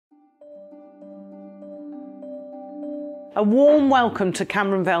A warm welcome to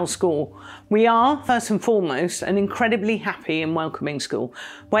Cameron Vale School. We are, first and foremost, an incredibly happy and welcoming school,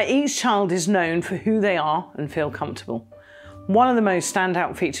 where each child is known for who they are and feel comfortable. One of the most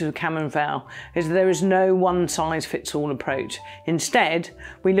standout features of Cameron Vale is that there is no one-size-fits-all approach. Instead,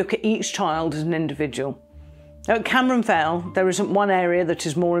 we look at each child as an individual. At Cameron Vale, there isn't one area that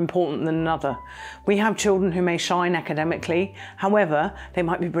is more important than another. We have children who may shine academically, however, they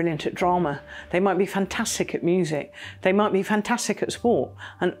might be brilliant at drama, they might be fantastic at music, they might be fantastic at sport,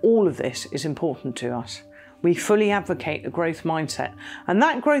 and all of this is important to us. We fully advocate a growth mindset, and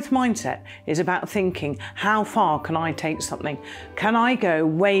that growth mindset is about thinking, how far can I take something? Can I go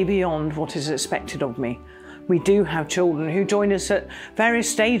way beyond what is expected of me? We do have children who join us at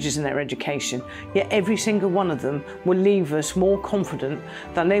various stages in their education, yet every single one of them will leave us more confident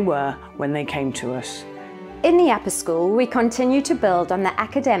than they were when they came to us. In the upper school, we continue to build on the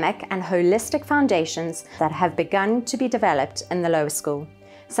academic and holistic foundations that have begun to be developed in the lower school.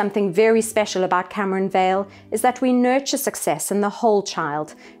 Something very special about Cameron Vale is that we nurture success in the whole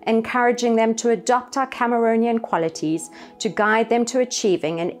child, encouraging them to adopt our Cameronian qualities to guide them to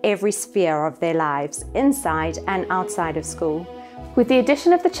achieving in every sphere of their lives, inside and outside of school. With the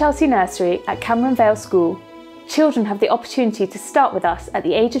addition of the Chelsea Nursery at Cameron Vale School, children have the opportunity to start with us at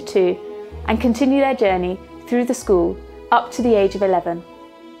the age of 2 and continue their journey through the school up to the age of 11.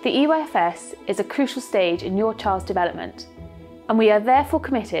 The EYFS is a crucial stage in your child's development, and we are therefore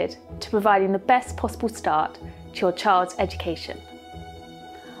committed to providing the best possible start to your child's education.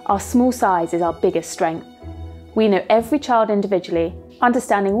 Our small size is our biggest strength. We know every child individually,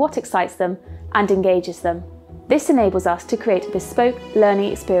 understanding what excites them and engages them. This enables us to create a bespoke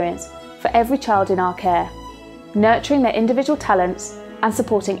learning experience for every child in our care, nurturing their individual talents and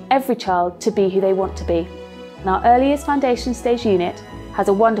supporting every child to be who they want to be. And our earliest foundation stage unit has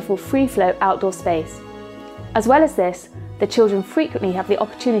a wonderful free-flow outdoor space. As well as this, the children frequently have the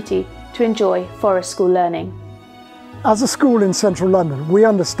opportunity to enjoy forest school learning. As a school in central London, we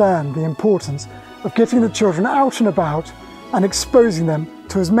understand the importance of getting the children out and about and exposing them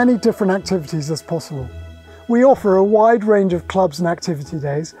to as many different activities as possible. We offer a wide range of clubs and activity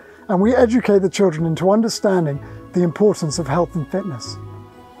days, and we educate the children into understanding the importance of health and fitness.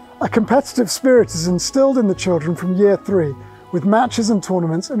 A competitive spirit is instilled in the children from year 3, with matches and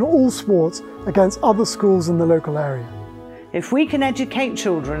tournaments in all sports against other schools in the local area. If we can educate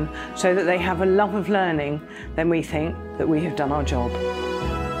children so that they have a love of learning, then we think that we have done our job.